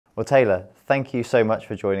Well, Taylor, thank you so much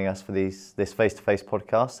for joining us for this face-to-face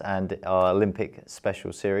podcast and our Olympic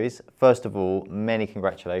special series. First of all, many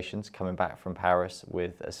congratulations coming back from Paris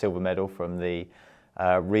with a silver medal from the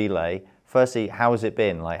relay. Firstly, how has it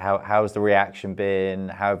been? Like, how has the reaction been?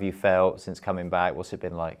 How have you felt since coming back? What's it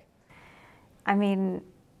been like? I mean,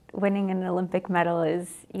 winning an Olympic medal is,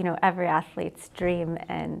 every athlete's dream,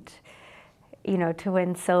 and, to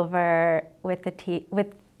win silver with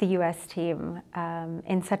the U.S. team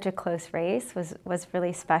in such a close race was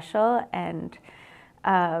really special, and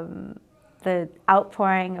the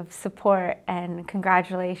outpouring of support and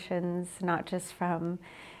congratulations, not just from,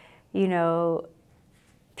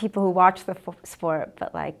 people who watch the sport,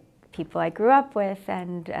 but like people I grew up with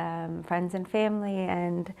and friends and family,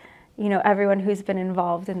 and everyone who's been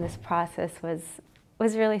involved in this process was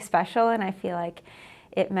really special, and I feel like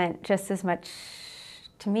it meant just as much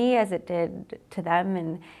to me as it did to them,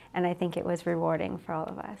 and I think it was rewarding for all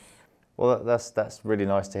of us. Well, that's really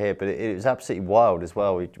nice to hear, but it was absolutely wild as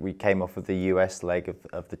well. We came off of the US leg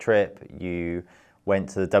of the trip. You went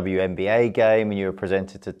to the WNBA game and you were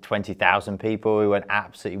presented to 20,000 people who went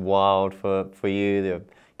absolutely wild for you. They were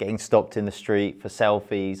getting stopped in the street for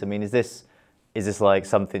selfies. I mean, is this like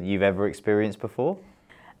something you've ever experienced before?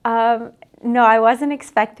 No, I wasn't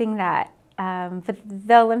expecting that. But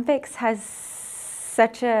the Olympics has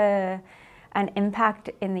such an impact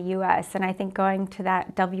in the US, and I think going to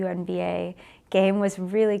that WNBA game was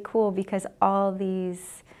really cool because all the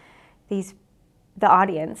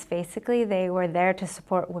audience, basically, they were there to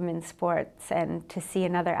support women's sports, and to see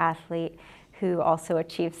another athlete who also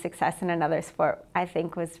achieved success in another sport, I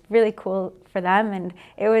think was really cool for them, and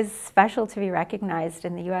it was special to be recognized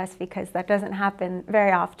in the US because that doesn't happen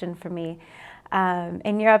very often for me.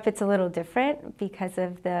 In Europe, it's a little different because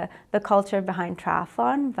of the culture behind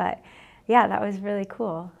triathlon, but yeah, that was really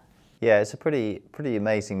cool. Yeah, it's a pretty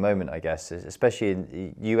amazing moment, I guess, especially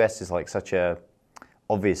in the US is like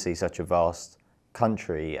obviously such a vast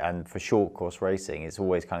country, and for short course racing, it's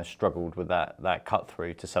always kind of struggled with that cut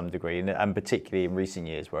through to some degree, and particularly in recent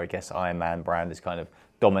years where I guess Ironman brand is kind of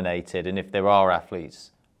dominated, and if there are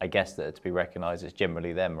athletes, I guess that are to be recognised, it's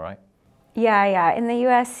generally them, right? Yeah. In the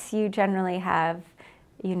US, you generally have,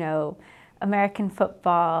 American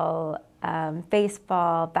football,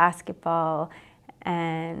 baseball, basketball,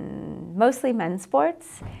 and mostly men's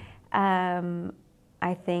sports.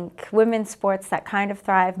 I think women's sports that kind of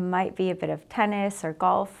thrive might be a bit of tennis or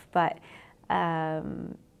golf, but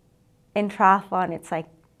in triathlon,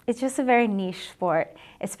 it's just a very niche sport,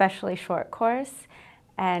 especially short course.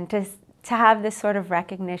 And to have this sort of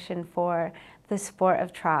recognition for the sport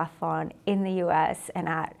of triathlon in the US and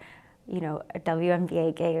at, a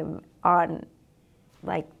WNBA game on,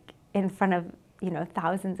 in front of,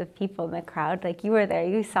 thousands of people in the crowd. Like, you were there,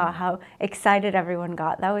 you saw how excited everyone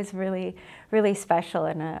got. That was really, really special,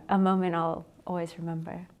 and a moment I'll always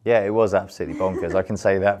remember. Yeah, it was absolutely bonkers. I can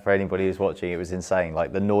say that for anybody who's watching, it was insane.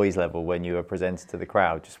 Like, the noise level when you were presented to the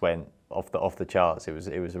crowd just went off the charts. It was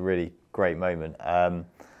a really great moment.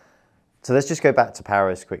 So let's just go back to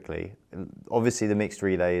Paris quickly. Obviously, the mixed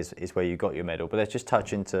relay is where you got your medal, but let's just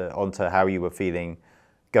touch onto how you were feeling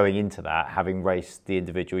going into that, having raced the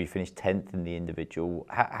individual. You finished 10th in the individual.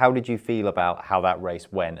 How did you feel about how that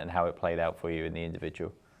race went and how it played out for you in the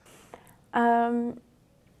individual? So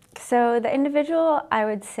the individual, I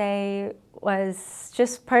would say, was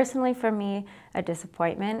just personally for me a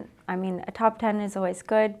disappointment. I mean, a top 10 is always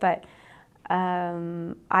good, but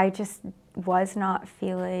I just was not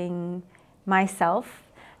feeling myself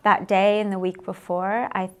that day and the week before.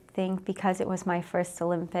 I think because it was my first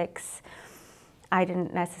Olympics, I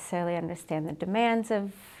didn't necessarily understand the demands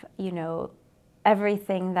of,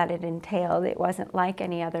 everything that it entailed. It wasn't like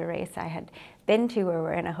any other race I had been to where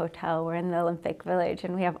we're in a hotel, we're in the Olympic Village,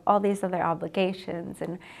 and we have all these other obligations.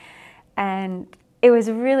 And it was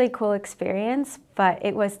a really cool experience, but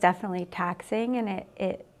it was definitely taxing, and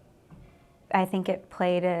I think it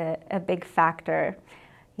played a big factor,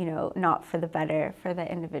 not for the better for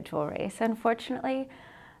the individual race, unfortunately.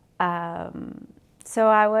 So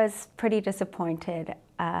I was pretty disappointed.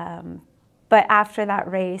 But after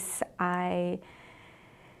that race,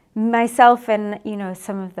 myself and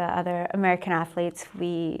some of the other American athletes,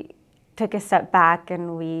 we took a step back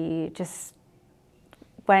and we just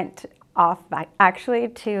went off back actually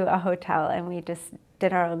to a hotel, and we just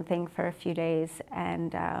did our own thing for a few days,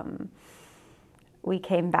 and we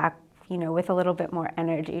came back with a little bit more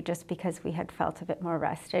energy, just because we had felt a bit more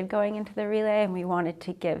rested going into the relay, and we wanted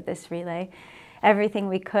to give this relay everything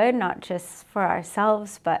we could, not just for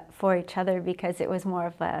ourselves but for each other, because it's more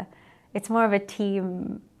of a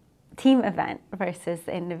team event versus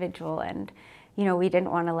the individual, and you know, we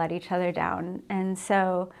didn't want to let each other down. And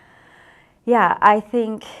so, yeah,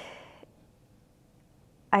 I'm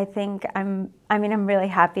really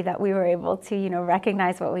happy that we were able to, you know,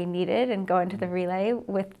 recognize what we needed and go into the relay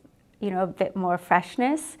with, you know, a bit more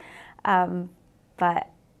freshness. But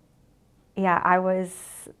yeah, I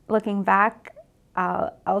was looking back,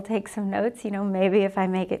 I'll take some notes, you know, maybe if I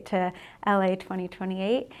make it to LA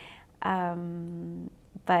 2028.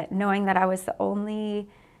 But knowing that I was the only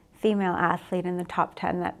female athlete in the top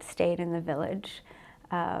 10 that stayed in the village,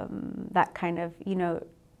 that kind of, you know,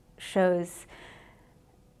 shows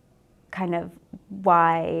kind of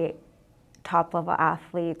why top-level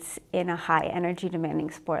athletes in a high-energy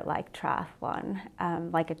demanding sport like triathlon,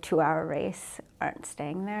 like a 2-hour race, aren't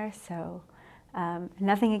staying there. So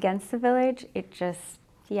nothing against the village, it just,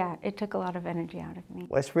 yeah, it took a lot of energy out of me.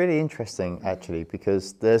 Well, it's really interesting actually,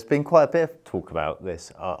 because there's been quite a bit of talk about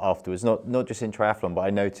this afterwards, not just in triathlon, but I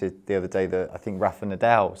noted the other day that I think Rafa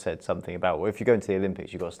Nadal said something about, well, if you go into the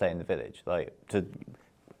Olympics, you've got to stay in the village. Like,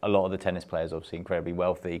 a lot of the tennis players, obviously incredibly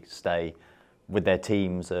wealthy, stay with their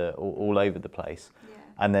teams all over the place. Yeah.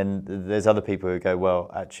 And then there's other people who go, well,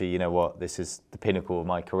 actually, you know what, this is the pinnacle of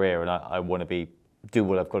my career and I want to do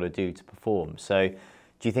what I've got to do to perform. So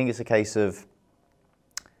do you think it's a case of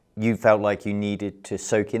you felt like you needed to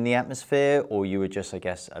soak in the atmosphere, or you were just, I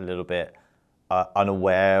guess, a little bit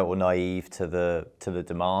unaware or naive to the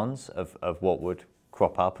demands of what would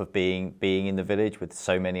crop up of being in the village with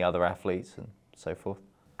so many other athletes and so forth?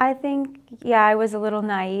 I think, yeah, I was a little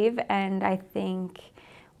naive, and I think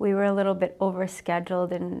we were a little bit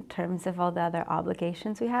overscheduled in terms of all the other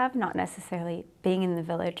obligations we have, not necessarily being in the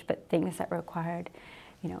village, but things that required,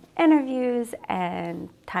 you know, interviews and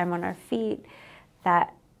time on our feet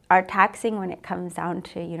that are taxing when it comes down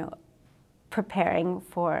to, you know, preparing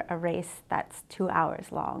for a race that's 2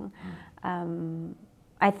 hours long.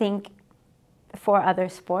 I think for other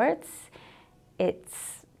sports,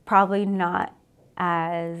 it's probably not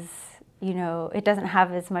as, you know, it doesn't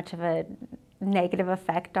have as much of a negative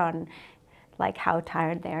effect on like how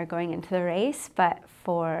tired they are going into the race, but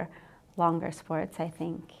for longer sports, I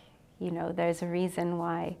think, you know, there's a reason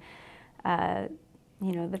why,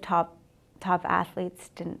 you know, the top athletes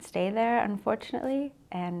didn't stay there, unfortunately,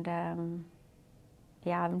 and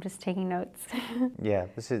yeah, I'm just taking notes. Yeah,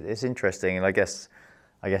 it's interesting, and I guess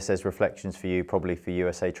there's reflections for you, probably for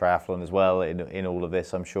USA Triathlon as well, in all of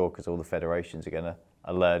this, I'm sure, because all the federations are going to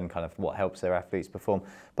learn kind of what helps their athletes perform.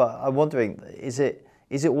 But I'm wondering, is it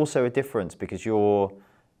also a difference because you're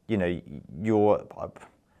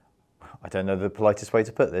I don't know the politest way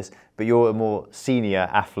to put this, but you're a more senior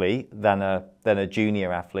athlete than a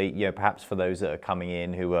junior athlete. You know, perhaps for those that are coming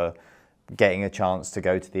in who are getting a chance to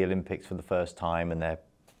go to the Olympics for the first time and they're,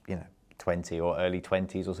 you know, 20 or early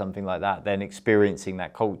 20s or something like that, then experiencing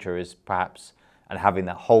that culture is perhaps, and having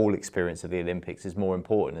that whole experience of the Olympics is more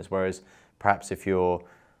important, as whereas perhaps if you're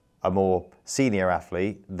a more senior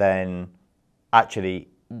athlete, then actually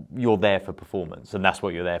you're there for performance, and that's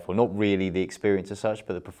what you're there for, not really the experience as such,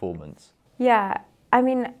 but the performance. Yeah, I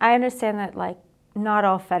mean, I understand that like not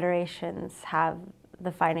all federations have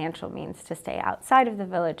the financial means to stay outside of the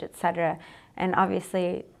village, etc. And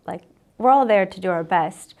obviously, like, we're all there to do our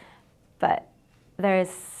best, but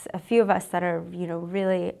there's a few of us that are, you know,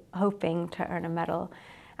 really hoping to earn a medal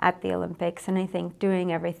at the Olympics, and I think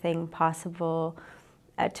doing everything possible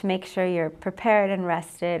to make sure you're prepared and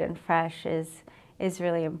rested and fresh is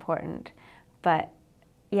really important. But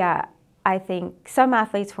yeah, I think some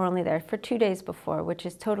athletes were only there for 2 days before, which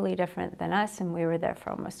is totally different than us, and we were there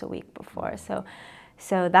for almost a week before.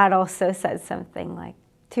 So that also says something, like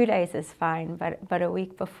 2 days is fine, but a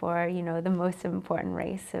week before, you know, the most important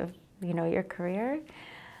race of, you know, your career,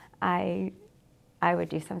 I would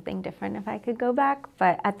do something different if I could go back.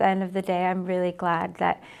 But at the end of the day, I'm really glad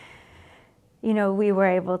that, you know, we were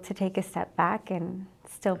able to take a step back and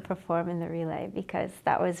still perform in the relay, because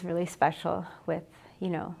that was really special with, you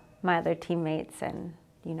know, my other teammates, and,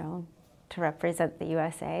 you know, to represent the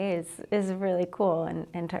USA is really cool,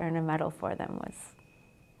 and to earn a medal for them was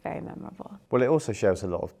very memorable. Well, it also shows a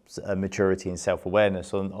lot of maturity and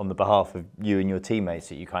self-awareness on the behalf of you and your teammates,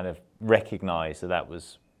 that you kind of recognise that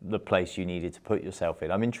was the place you needed to put yourself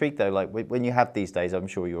in. I'm intrigued though, like when you have these days, I'm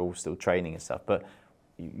sure you're all still training and stuff, but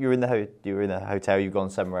you're in a hotel, you've gone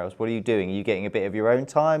somewhere else. What are you doing? Are you getting a bit of your own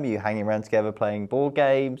time? Are you hanging around together playing board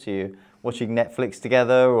games? Are you watching Netflix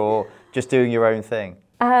together, or just doing your own thing?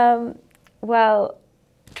 Well,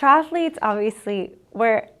 triathletes, obviously,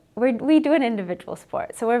 we do an individual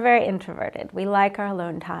sport, so we're very introverted. We like our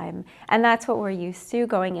alone time, and that's what we're used to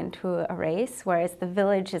going into a race, whereas the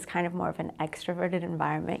village is kind of more of an extroverted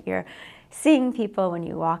environment. seeing people when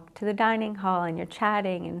you walk to the dining hall and you're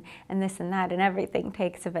chatting and this and that, and everything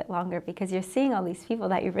takes a bit longer because you're seeing all these people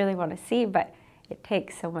that you really want to see, but it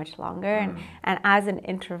takes so much longer. And as an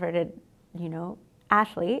introverted,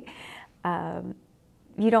 athlete,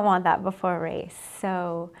 you don't want that before a race.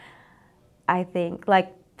 So I think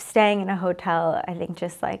like staying in a hotel, I think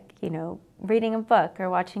just like, reading a book or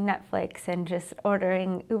watching Netflix and just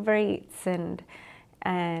ordering Uber Eats and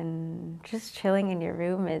just chilling in your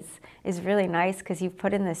room is really nice because you've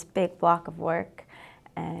put in this big block of work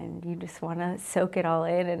and you just want to soak it all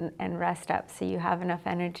in and rest up so you have enough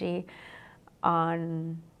energy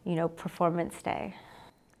on, performance day.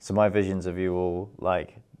 So my visions of you all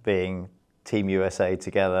like being Team USA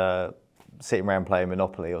together, sitting around playing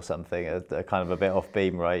Monopoly or something are kind of a bit off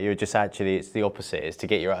beam, right? You're just actually, it's the opposite, it's to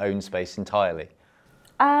get your own space entirely.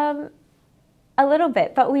 A little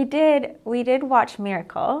bit, but we did watch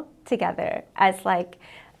Miracle together as like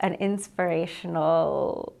an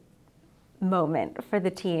inspirational moment for the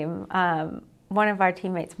team. One of our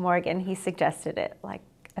teammates, Morgan, he suggested it like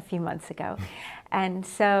a few months ago. And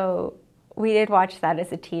so we did watch that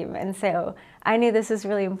as a team. And so I knew this was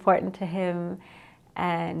really important to him.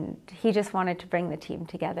 And he just wanted to bring the team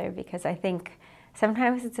together because I think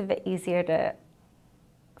sometimes it's a bit easier to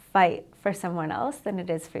fight for someone else than it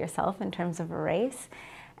is for yourself in terms of a race.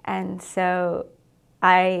 And so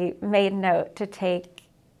I made note to take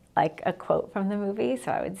like a quote from the movie,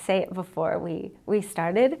 so I would say it before we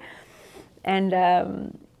started. And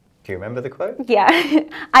do you remember the quote? Yeah,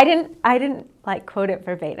 I didn't like quote it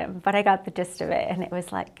verbatim, but I got the gist of it, and it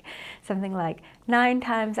was like something like 9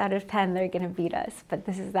 times out of 10 they're gonna beat us, but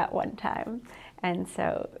this is that one time. And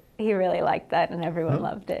so he really liked that, and everyone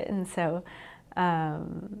loved it. And so,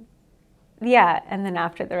 yeah. And then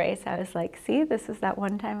after the race, I was like, "See, this is that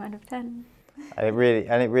one time out of 10." And it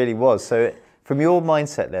really was. So from your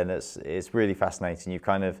mindset, then, it's really fascinating. You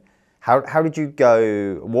kind of. How did you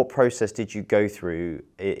go, what process did you go through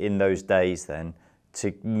in those days then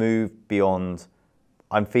to move beyond,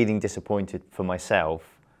 I'm feeling disappointed for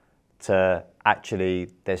myself, to actually,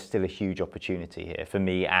 there's still a huge opportunity here for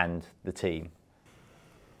me and the team?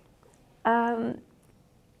 I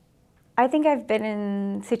think I've been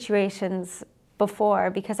in situations before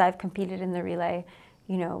because I've competed in the relay,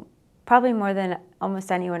 probably more than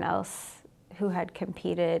almost anyone else who had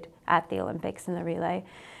competed at the Olympics in the relay.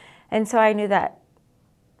 And so I knew that,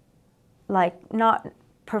 like, not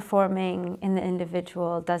performing in the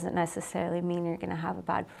individual doesn't necessarily mean you're going to have a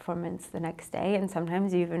bad performance the next day, and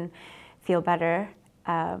sometimes you even feel better.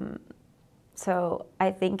 So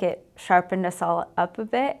I think it sharpened us all up a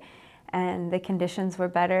bit, and the conditions were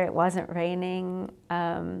better. It wasn't raining.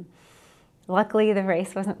 Luckily, the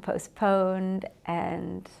race wasn't postponed,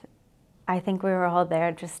 and I think we were all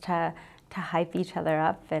there just to hype each other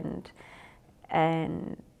up and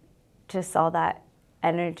just all that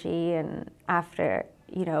energy. And after,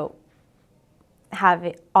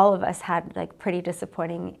 all of us had like pretty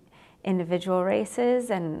disappointing individual races,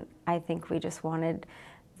 and I think we just wanted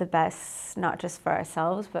the best, not just for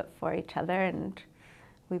ourselves, but for each other, and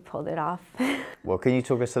we pulled it off. Well, can you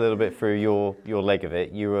talk us a little bit through your leg of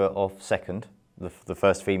it? You were off second, the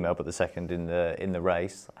first female, but the second in the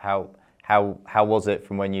race. How was it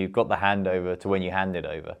from when you got the handover to when you handed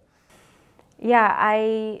over? Yeah,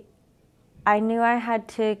 I knew I had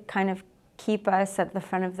to kind of keep us at the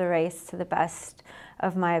front of the race to the best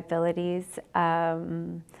of my abilities.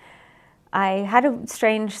 I had a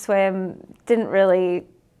strange swim, didn't really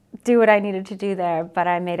do what I needed to do there, but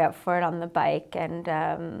I made up for it on the bike, and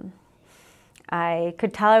I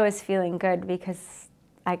could tell I was feeling good because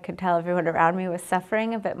I could tell everyone around me was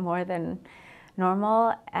suffering a bit more than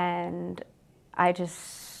normal, and I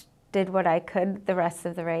just did what I could the rest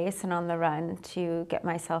of the race and on the run to get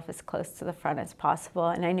myself as close to the front as possible.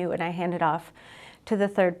 And I knew when I handed off to the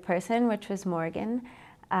third person, which was Morgan,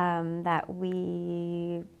 that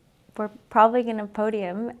we were probably going to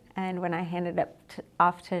podium. And when I handed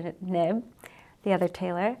off to Nib, the other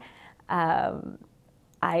Taylor,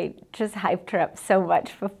 I just hyped her up so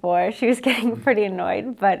much before. She was getting pretty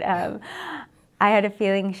annoyed, but I had a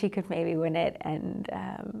feeling she could maybe win it, and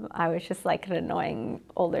I was just like an annoying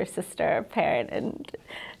older sister parent and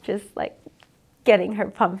just like getting her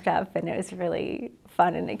pumped up, and it was really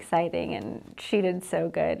fun and exciting, and she did so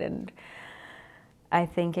good. And I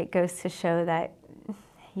think it goes to show that,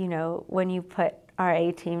 when you put our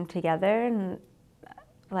A team together, and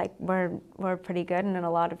like we're pretty good, and then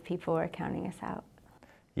a lot of people were counting us out.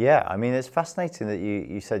 Yeah, I mean, it's fascinating that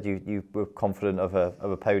you said you were confident of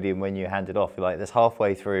a podium when you handed off. Like, there's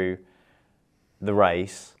halfway through the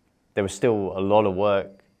race, there was still a lot of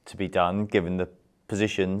work to be done, given the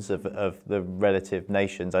positions of the relative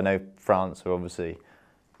nations. I know France are obviously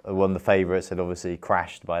one of the favourites, had obviously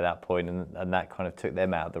crashed by that point, and that kind of took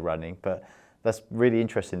them out of the running. But that's really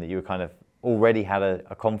interesting that you were kind of already had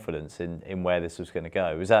a confidence in where this was going to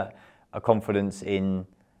go. Was that a confidence in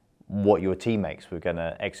what your teammates were going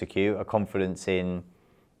to execute, a confidence in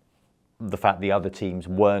the fact the other teams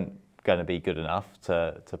weren't going to be good enough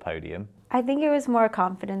to podium? I think it was more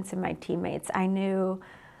confidence in my teammates. I knew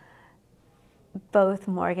both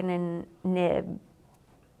Morgan and Nib,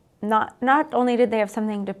 not only did they have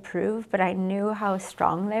something to prove, but I knew how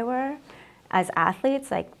strong they were as athletes.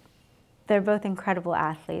 Like, they're both incredible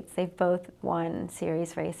athletes. They've both won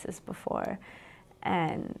series races before.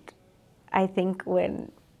 And I think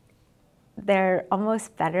when they're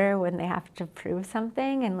almost better when they have to prove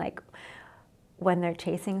something and like when they're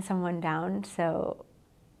chasing someone down. So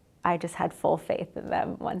I just had full faith in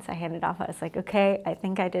them. Once I handed off, I was like, okay, I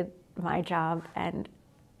think I did my job and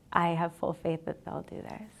I have full faith that they'll do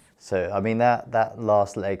theirs. So, I mean, that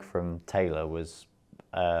last leg from Taylor was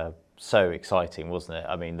so exciting, wasn't it?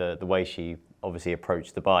 I mean, the way she obviously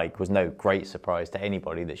approached the bike was no great surprise to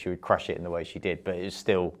anybody that she would crush it in the way she did, but it was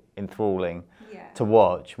still enthralling to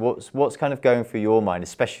watch. What's kind of going through your mind,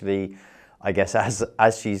 especially, I guess,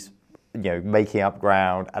 as she's, you know, making up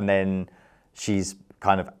ground, and then she's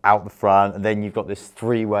kind of out the front, and then you've got this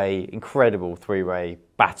incredible three-way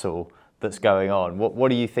battle that's going on.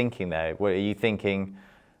 What are you thinking there? What are you thinking?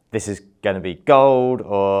 This is going to be gold,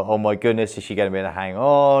 or oh my goodness, is she going to be able to hang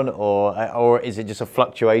on, or is it just a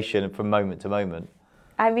fluctuation from moment to moment?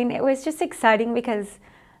 I mean, it was just exciting because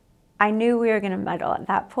I knew we were going to medal at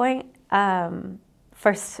that point,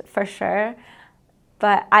 for sure.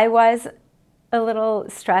 But I was a little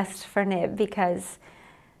stressed for Nib because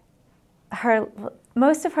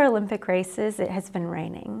most of her Olympic races, it has been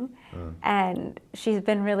raining, and she's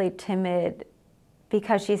been really timid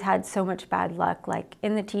because she's had so much bad luck. Like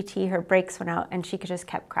in the TT, her brakes went out and she just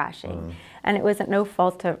kept crashing. And it wasn't no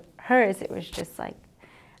fault of hers. It was just like,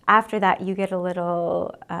 after that, you get a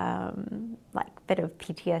little like bit of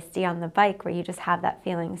PTSD on the bike where you just have that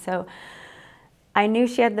feeling. So I knew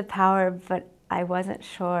she had the power, but I wasn't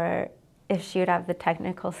sure if she would have the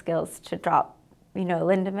technical skills to drop, you know,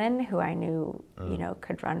 Lindemann, who I knew, you know,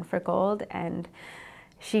 could run for gold. And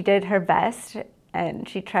she did her best. And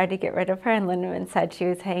she tried to get rid of her, and Lindemann said she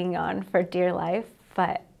was hanging on for dear life.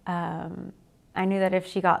 But I knew that if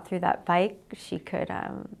she got through that bike, she could,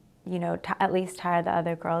 you know, at least tire the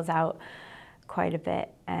other girls out quite a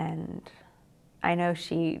bit. And I know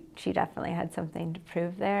she definitely had something to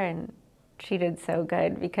prove there, and she did so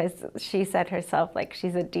good because she said herself, like,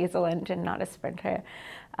 she's a diesel engine, not a sprinter.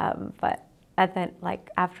 But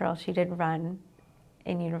after all, she did run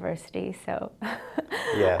in university, so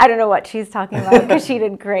yeah. I don't know what she's talking about because she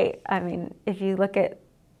did great. I mean, if you look at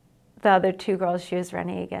the other two girls she was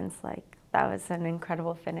running against, like, that was an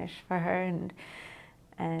incredible finish for her,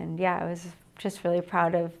 and yeah, I was just really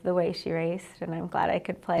proud of the way she raced, and I'm glad I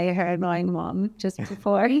could play her annoying mom just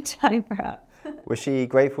before time for her. Was she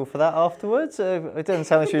grateful for that afterwards? It doesn't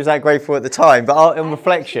sound like she was that grateful at the time, but on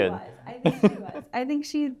reflection. I think she was. I think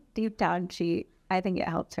she, deep down, I think it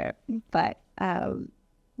helped her, but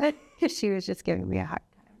she was just giving me a hard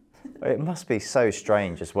time. It must be so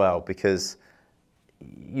strange as well, because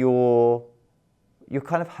your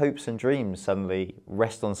kind of hopes and dreams suddenly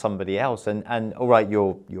rest on somebody else, and all right,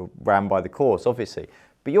 you're ran by the course, obviously,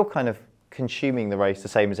 but you're kind of consuming the race the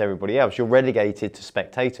same as everybody else. You're relegated to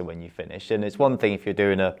spectator when you finish, and it's one thing if you're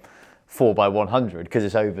doing a 4x100 because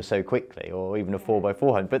it's over so quickly, or even a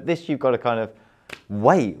 4x400, but this you've got to kind of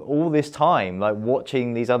wait all this time, like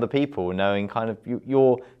watching these other people, knowing kind of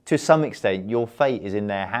you're to some extent your fate is in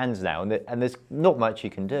their hands now, and there's not much you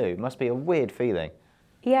can do. It must be a weird feeling.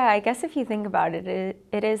 Yeah, I guess if you think about it,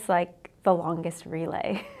 it is like the longest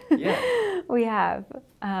relay we have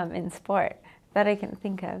in sport that I can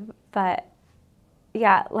think of. But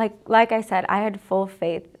yeah, like I said, I had full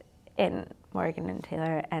faith in Morgan and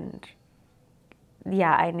Taylor, and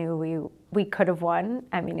yeah, I knew we could have won.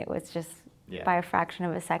 I mean, it was just by a fraction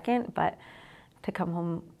of a second, but to come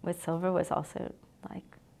home with silver was also like,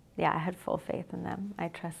 yeah, I had full faith in them. I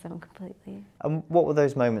trust them completely. And what were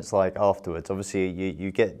those moments like afterwards? Obviously,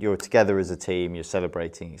 you're together as a team, you're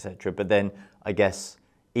celebrating, etc. But then, I guess,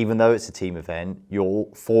 even though it's a team event, you're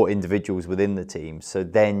 4 individuals within the team. So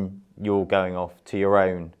then you're going off to your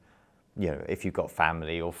own, you know, if you've got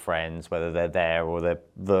family or friends, whether they're there or they're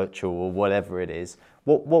virtual or whatever it is.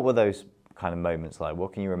 What were those kind of moments like?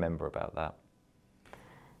 What can you remember about that?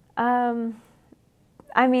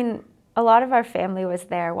 I mean, a lot of our family was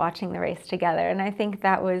there watching the race together, and I think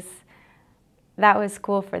that was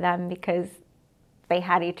cool for them because they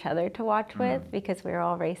had each other to watch with because we were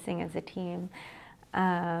all racing as a team.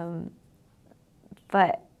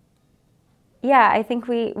 But yeah, I think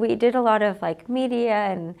we did a lot of like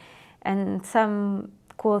media and some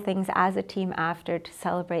cool things as a team after to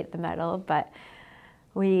celebrate the medal, but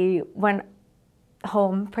we went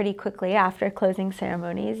home pretty quickly after closing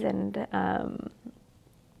ceremonies, and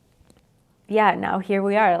yeah, now here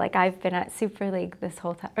we are. Like, I've been at Super League this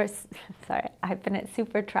whole time, or sorry, I've been at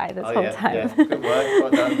SuperTri this whole time. Yeah, good work,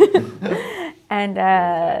 well done.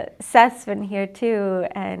 And Seth's been here too,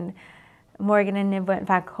 and Morgan and Nib went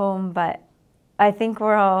back home, but I think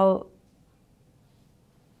we're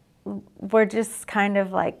just kind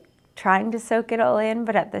of like trying to soak it all in,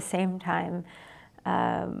 but at the same time,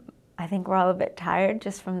 I think we're all a bit tired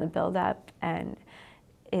just from the build-up, and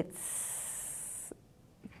it's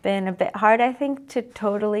been a bit hard, I think, to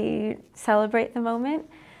totally celebrate the moment.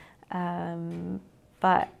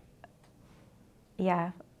 But yeah,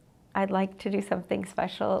 I'd like to do something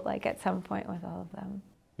special, like at some point with all of them.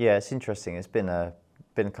 Yeah, it's interesting. It's been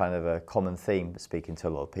kind of a common theme speaking to a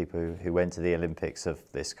lot of people who went to the Olympics, of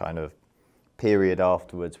this kind of period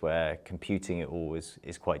afterwards where computing it all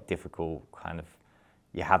is quite difficult. Kind of,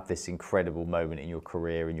 you have this incredible moment in your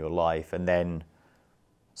career, in your life, and then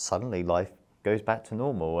suddenly life goes back to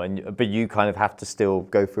normal. But you kind of have to still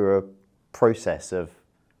go through a process of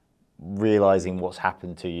realizing what's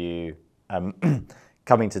happened to you,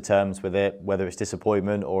 coming to terms with it, whether it's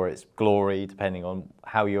disappointment or it's glory, depending on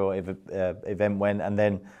how your event went, and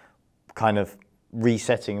then kind of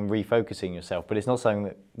resetting and refocusing yourself. But it's not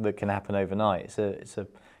something that can happen overnight. It's a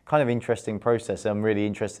kind of interesting process. I'm really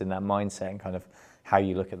interested in that mindset and kind of how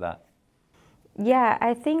you look at that. Yeah,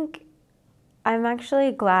 I think I'm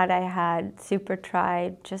actually glad I had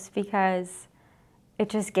SuperTri, just because it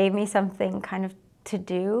just gave me something kind of to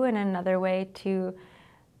do, and another way to,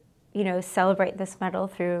 you know, celebrate this medal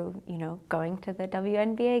through, you know, going to the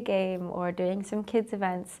WNBA game or doing some kids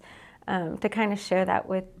events, to kind of share that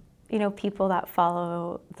with, you know, people that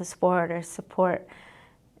follow the sport or support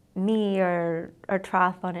me or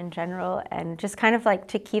triathlon in general, and just kind of like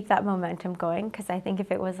to keep that momentum going. Because I think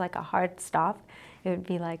if it was like a hard stop, it would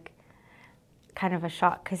be like kind of a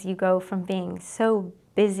shock, because you go from being so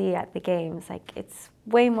busy at the games, like it's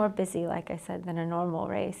way more busy, like I said, than a normal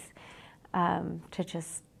race, to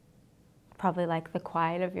just probably like the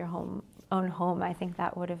quiet of your own home. I think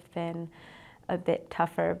that would have been a bit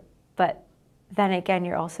tougher. But then again,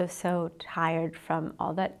 you're also so tired from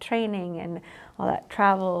all that training and all that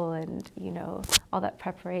travel and, you know, all that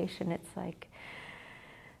preparation. It's like,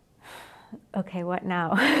 okay, what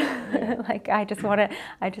now? Like, I just want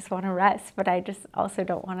to rest, but I just also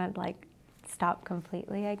don't want to like stop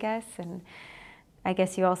completely, I guess. And I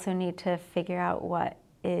guess you also need to figure out what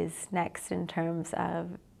is next in terms of,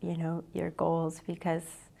 you know, your goals, because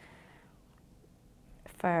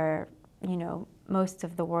for, you know, most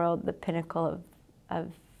of the world, the pinnacle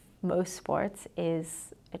of most sports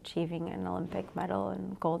is achieving an Olympic medal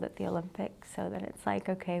and gold at the Olympics. So then it's like,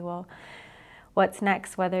 okay, well, what's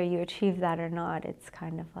next? Whether you achieve that or not, it's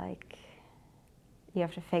kind of like you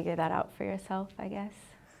have to figure that out for yourself, I guess.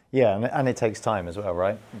 Yeah, and it takes time as well,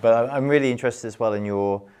 right? But I'm really interested as well in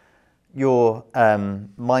your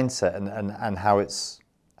mindset and how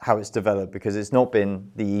it's developed, because it's not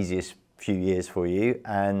been the easiest few years for you,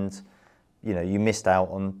 and you know, you missed out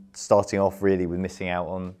on starting off really with missing out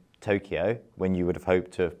on Tokyo when you would have hoped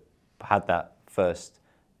to have had that first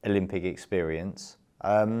Olympic experience.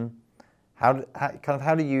 How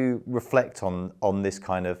do you reflect on this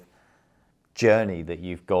kind of journey that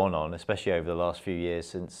you've gone on, especially over the last few years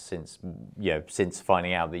since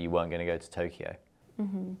finding out that you weren't going to go to Tokyo?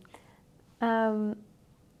 Mm-hmm.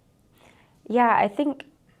 Yeah, I think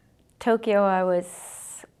Tokyo, I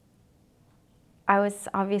was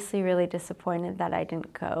obviously really disappointed that I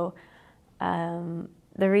didn't go.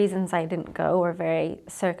 The reasons I didn't go were very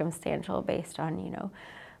circumstantial, based on, you know,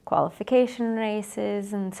 qualification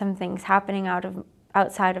races and some things happening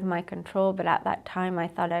outside of my control. But at that time, I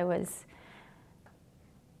thought I was,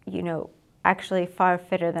 you know, actually far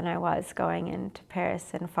fitter than I was going into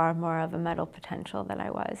Paris, and far more of a medal potential than I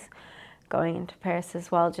was going into Paris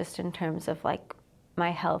as well, just in terms of like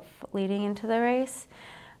my health leading into the race,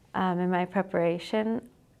 and my preparation.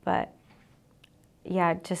 But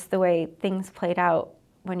yeah, just the way things played out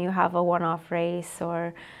when you have a one-off race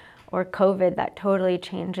or COVID, that totally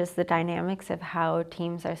changes the dynamics of how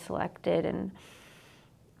teams are selected,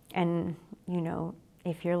 and you know,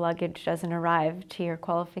 if your luggage doesn't arrive to your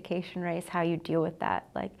qualification race, how you deal with that.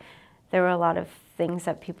 Like, there were a lot of things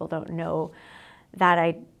that people don't know that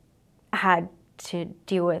I had to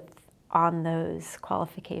deal with on those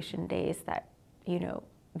qualification days that you know,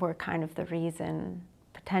 were kind of the reason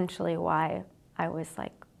potentially why I was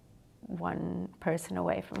like one person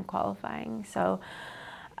away from qualifying. So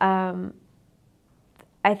I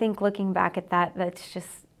think looking back at that, that's just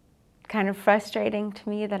kind of frustrating to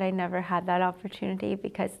me that I never had that opportunity,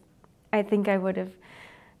 because I think I would have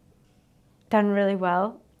done really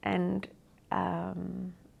well, and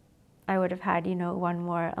I would have had, you know, one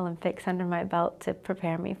more Olympics under my belt to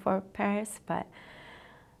prepare me for Paris. But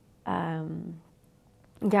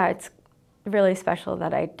yeah, it's really special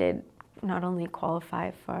that I did not only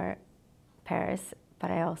qualify for Paris,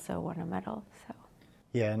 but I also won a medal. So.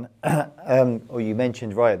 Yeah, and well, you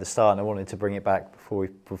mentioned right at the start, and I wanted to bring it back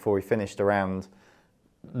before we finished, around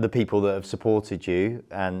the people that have supported you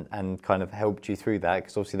and kind of helped you through that,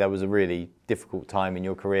 because obviously that was a really difficult time in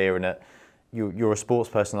your career, and you're a sports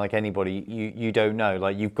person like anybody. You don't know,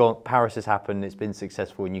 like, you've got, Paris has happened, it's been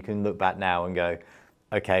successful, and you can look back now and go,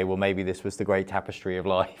 okay, well, maybe this was the great tapestry of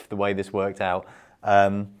life, the way this worked out.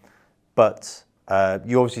 But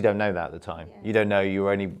you obviously don't know that at the time. Yeah. You don't know,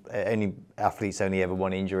 any athlete's only ever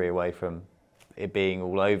one injury away from it being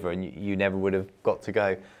all over, and you never would have got to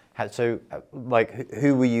go. So, like,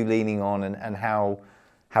 who were you leaning on, and how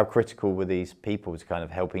critical were these people to kind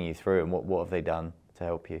of helping you through, and what have they done to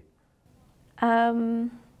help you?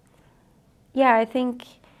 Yeah, I think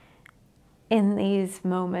in these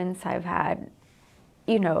moments I've had,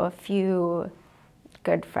 you know, a few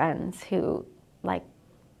good friends who, like,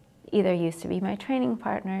 either used to be my training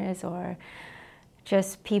partners, or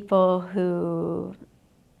just people who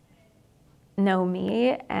know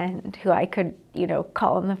me and who I could, you know,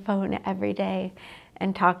 call on the phone every day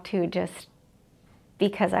and talk to, just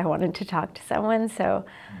because I wanted to talk to someone. So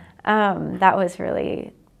that was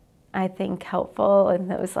really, I think, helpful in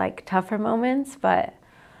those, like, tougher moments. But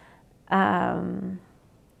I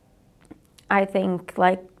think,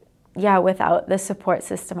 like, yeah, without the support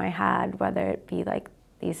system I had, whether it be like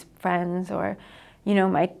these friends or, you know,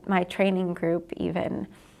 my training group, even,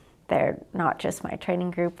 they're not just my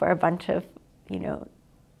training group, we're a bunch of, you know,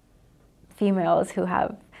 females who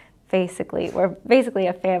have we're basically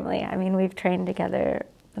a family. I mean, we've trained together,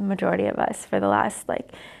 the majority of us, for the last,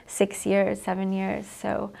 like, 6 years, 7 years.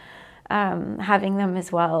 So having them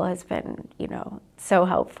as well has been, you know, so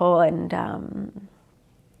helpful. And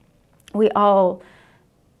we all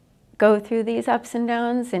go through these ups and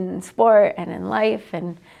downs in sport and in life,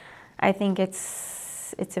 and I think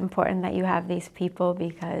it's important that you have these people,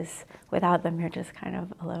 because without them you're just kind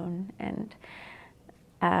of alone, and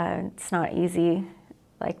it's not easy,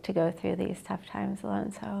 like, to go through these tough times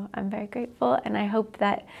alone. So I'm very grateful, and I hope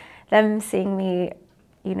that them seeing me,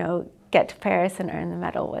 you know, get to Paris and earn the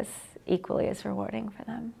medal was equally as rewarding for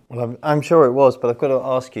them. Well, I'm sure it was, but I've got to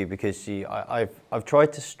ask you, because I've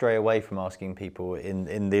tried to stray away from asking people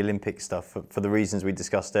in the Olympic stuff for the reasons we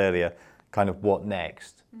discussed earlier, kind of what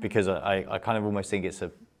next, because I kind of almost think it's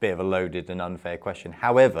a bit of a loaded and unfair question.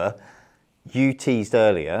 However, you teased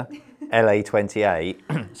earlier LA 28,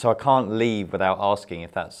 so I can't leave without asking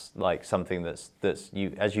if that's, like, something that's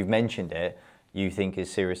you, as you've mentioned it, you think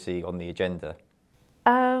is seriously on the agenda.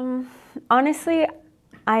 Honestly,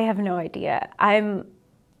 I have no idea. I'm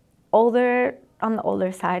older, on the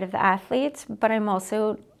older side of the athletes, but I'm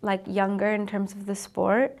also, like, younger in terms of the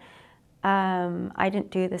sport. I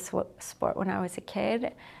didn't do this sport when I was a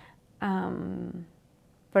kid,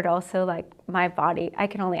 but also, like, my body, I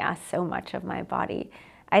can only ask so much of my body.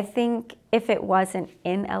 I think if it wasn't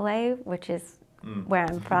in LA, which is where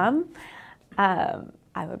I'm from,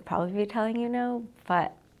 I would probably be telling you no,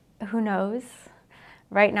 but who knows?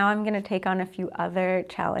 Right now I'm gonna take on a few other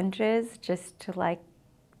challenges just to, like,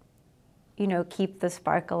 you know, keep the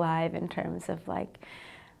spark alive, in terms of, like,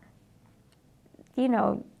 you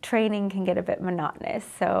know, training can get a bit monotonous,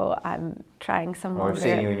 so I'm trying some longer... I've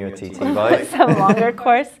seen you in your TT bike. Some longer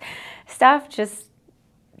course stuff, just,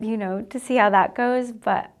 you know, to see how that goes,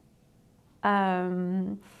 but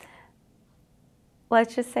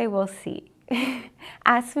let's just say we'll see.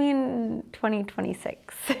 Ask me in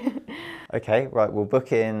 2026. Okay, right, we'll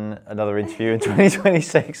book in another interview in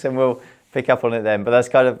 2026 and we'll pick up on it then. But that's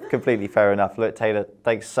kind of completely fair enough. Look, Taylor,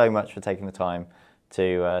 thanks so much for taking the time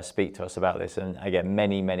to speak to us about this. And again,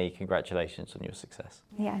 many, many congratulations on your success.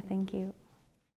 Yeah, thank you.